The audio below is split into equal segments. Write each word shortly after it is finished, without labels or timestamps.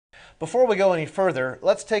Before we go any further,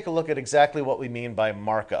 let's take a look at exactly what we mean by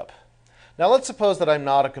markup. Now let's suppose that I'm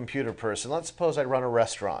not a computer person. Let's suppose I run a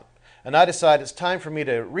restaurant and I decide it's time for me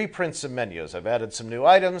to reprint some menus. I've added some new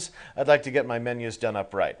items. I'd like to get my menus done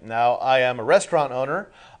up right. Now I am a restaurant owner.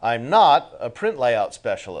 I'm not a print layout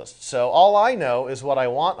specialist. So all I know is what I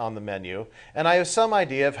want on the menu and I have some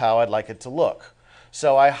idea of how I'd like it to look.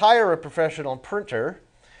 So I hire a professional printer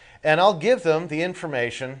and I'll give them the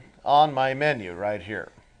information on my menu right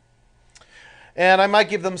here. And I might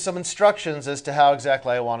give them some instructions as to how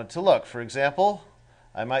exactly I want it to look. For example,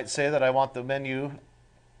 I might say that I want the menu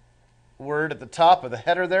word at the top of the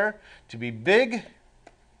header there to be big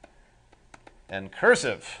and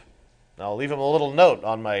cursive. Now I'll leave them a little note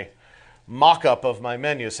on my mock-up of my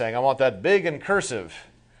menu saying I want that big and cursive.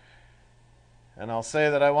 And I'll say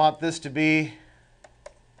that I want this to be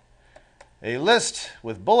a list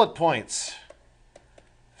with bullet points,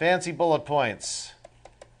 fancy bullet points.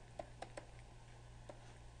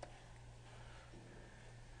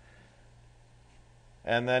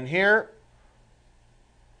 And then here,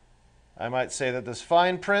 I might say that this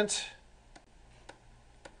fine print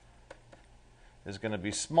is going to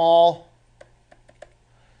be small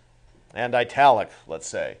and italic, let's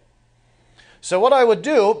say. So what I would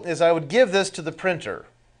do is I would give this to the printer,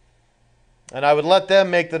 and I would let them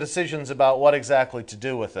make the decisions about what exactly to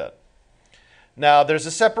do with it. Now, there's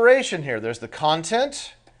a separation here. There's the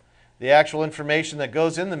content, the actual information that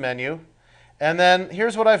goes in the menu, and then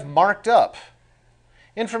here's what I've marked up.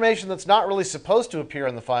 Information that's not really supposed to appear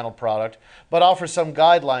in the final product, but offers some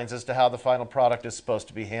guidelines as to how the final product is supposed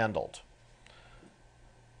to be handled.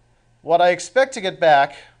 What I expect to get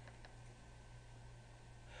back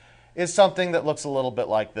is something that looks a little bit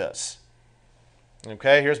like this.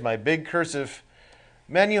 Okay, here's my big cursive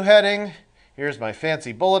menu heading. Here's my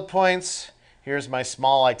fancy bullet points. Here's my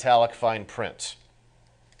small italic fine print.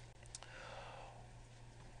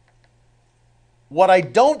 What I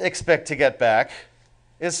don't expect to get back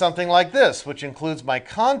is something like this, which includes my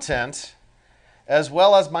content as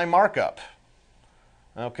well as my markup.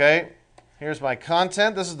 Okay, here's my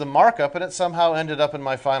content. This is the markup, and it somehow ended up in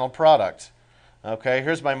my final product. Okay,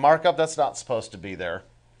 here's my markup. That's not supposed to be there.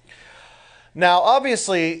 Now,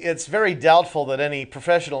 obviously, it's very doubtful that any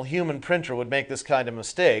professional human printer would make this kind of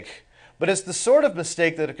mistake, but it's the sort of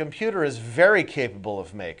mistake that a computer is very capable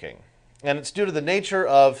of making. And it's due to the nature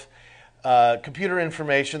of computer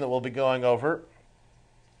information that we'll be going over.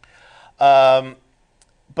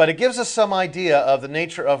 But it gives us some idea of the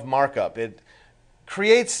nature of markup. It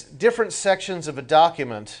creates different sections of a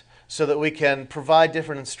document so that we can provide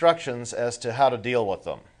different instructions as to how to deal with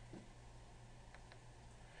them.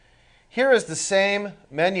 Here is the same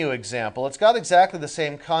menu example. It's got exactly the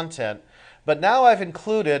same content, but now I've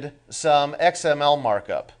included some XML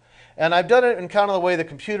markup. And I've done it in kind of the way the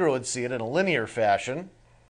computer would see it, in a linear fashion.